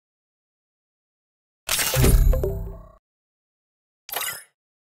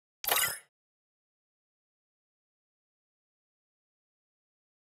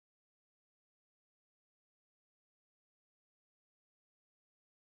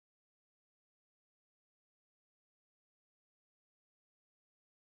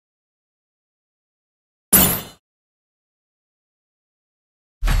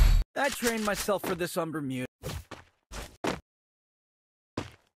I trained myself for this on Bermuda.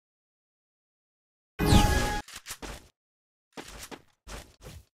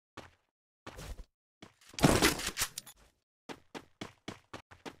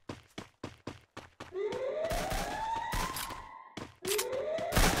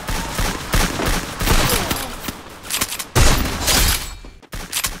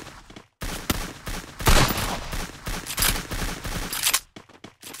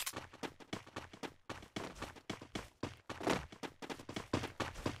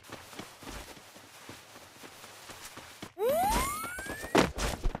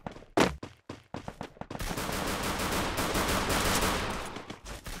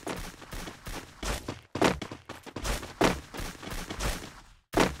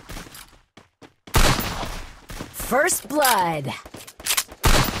 First blood.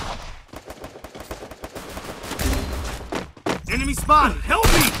 Enemy spotted! Help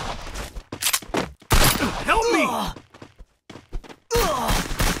me! Help me!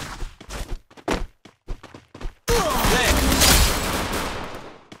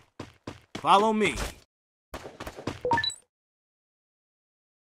 Follow me.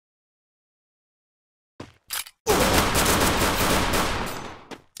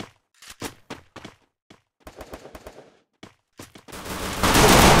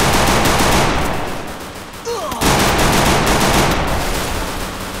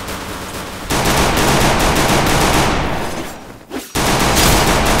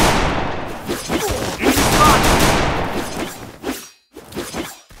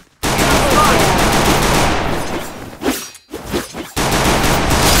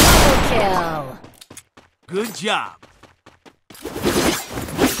 Good job.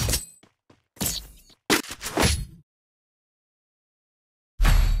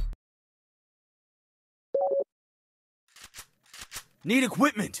 Need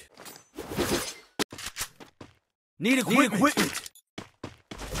equipment. Need equipment.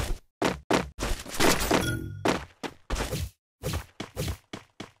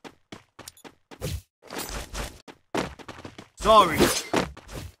 Sorry.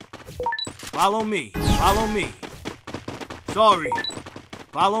 Follow me. Follow me. Sorry.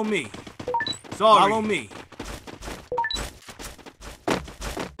 Follow me. Sorry. Follow me.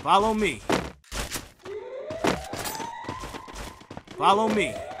 Follow me. Follow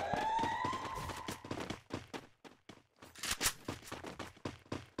me.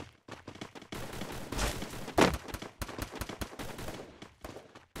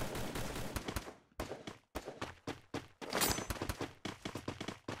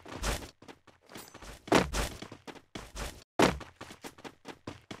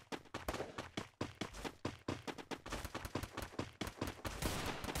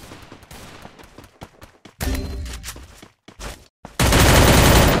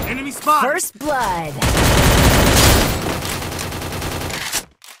 Enemy spotted! First blood.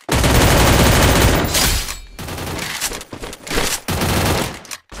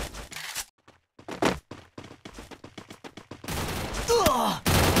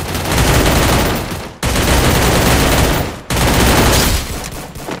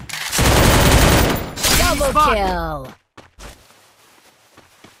 Double kill.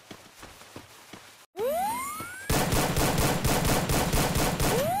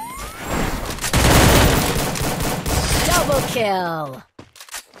 Double kill.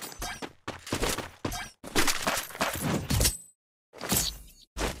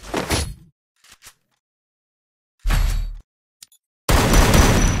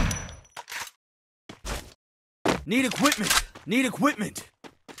 Need equipment. Need equipment.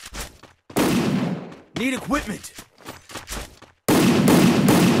 Need equipment.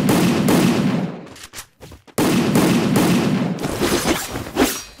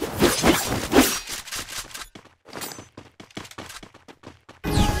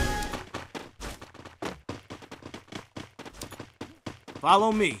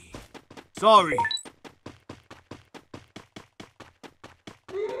 Follow me. Sorry.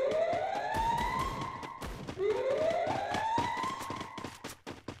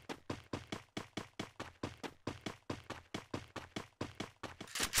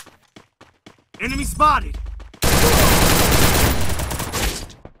 Enemy spotted!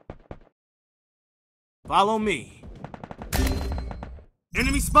 Follow me.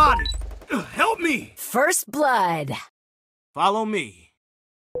 Enemy spotted! Help me! First blood. Follow me.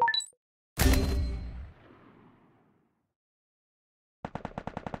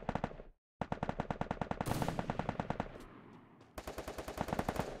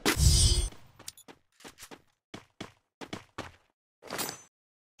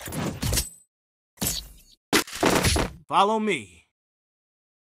 Follow me.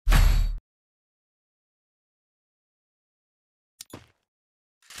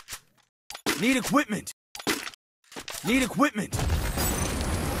 Need equipment. Need equipment.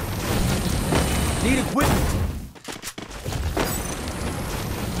 Need equipment.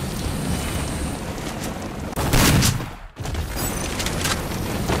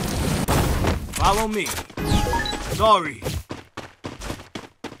 Follow me. Sorry.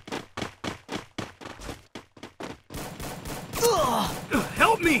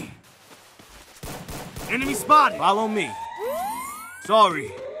 Help me! Enemy spotted! Follow me.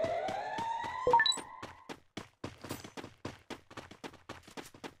 Sorry.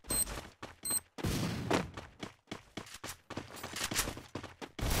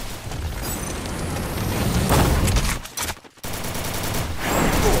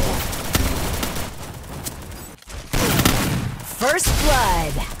 First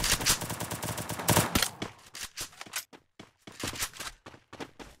blood.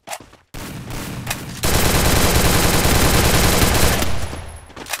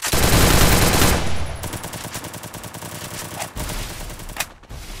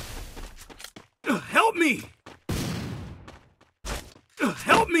 Help me!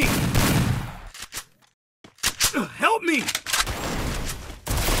 Help me! Help me!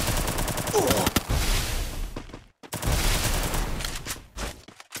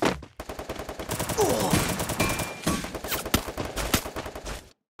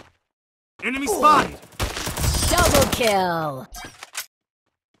 Enemy spotted! Double kill.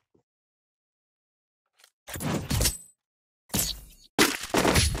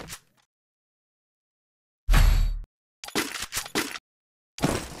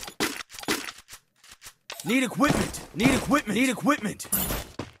 Need equipment. Need equipment. Need equipment.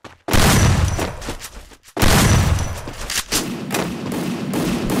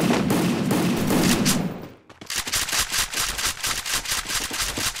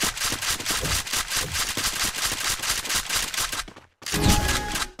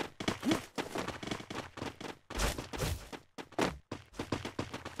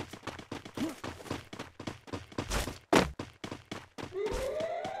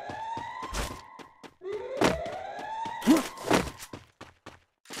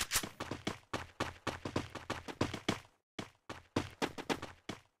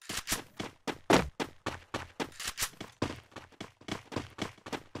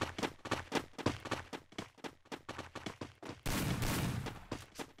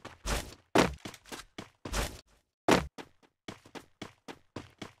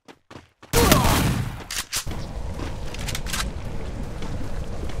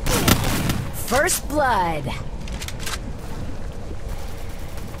 First blood.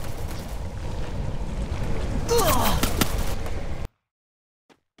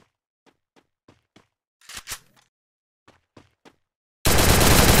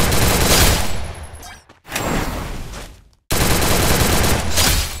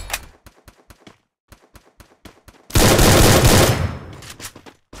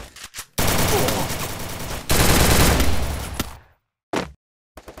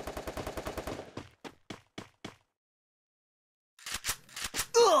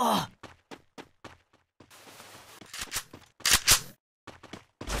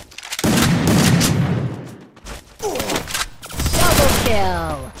 Double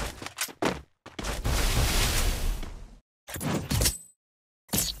kill.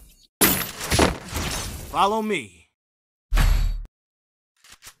 Follow me.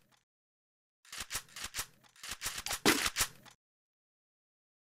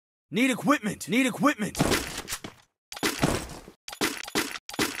 Need equipment. Need equipment.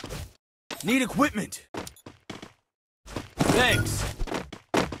 Need equipment. Thanks.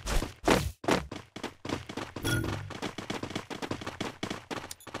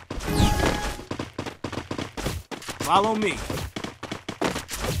 Follow me.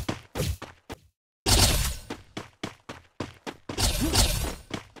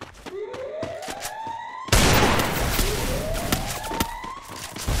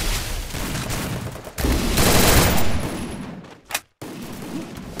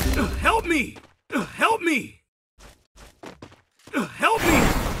 Help me! Help me! Help me!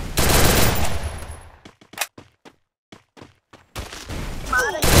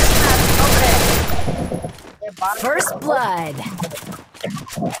 First blood.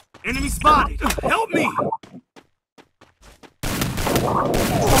 Enemy spotted! Help me!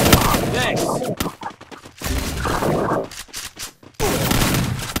 Thanks.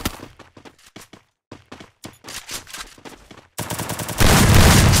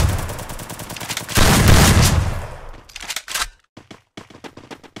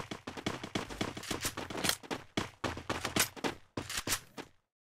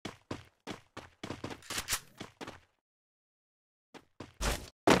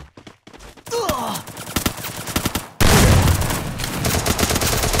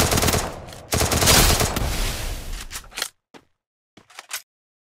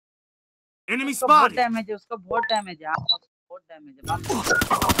 Enemy उसका बहुत spotted. Damage है, उसका बहुत damage है, हाँ, बहुत damage है।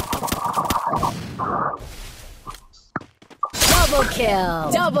 Double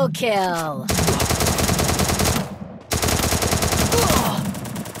kill. Double kill.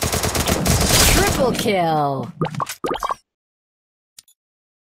 Triple kill.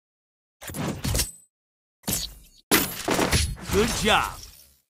 Good job.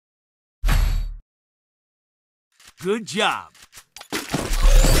 Good job.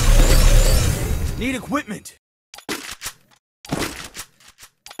 Need equipment.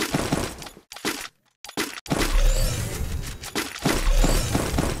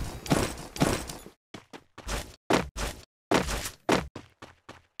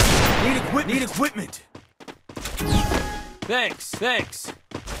 Need equipment. Thanks, thanks.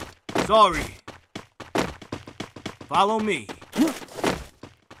 Sorry. Follow me.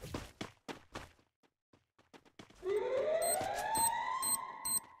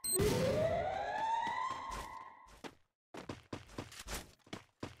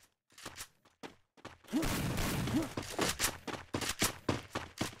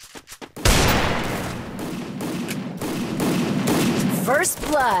 First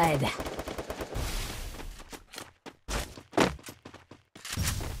blood.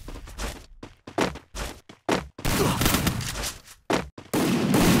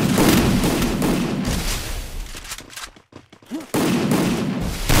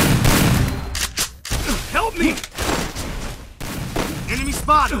 Help me! Enemy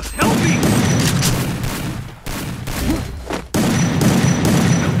spotted! Help me!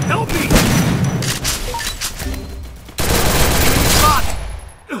 Help me! Enemy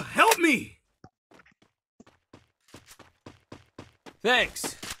spotted! Help me! Thanks.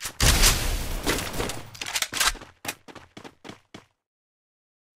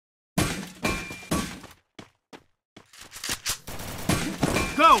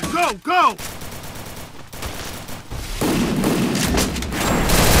 Go, go, go!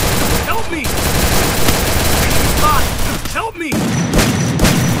 Help me! Enemy spotted! Help me!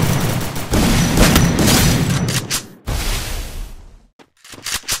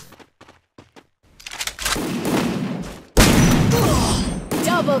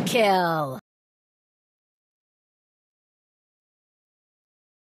 Double kill.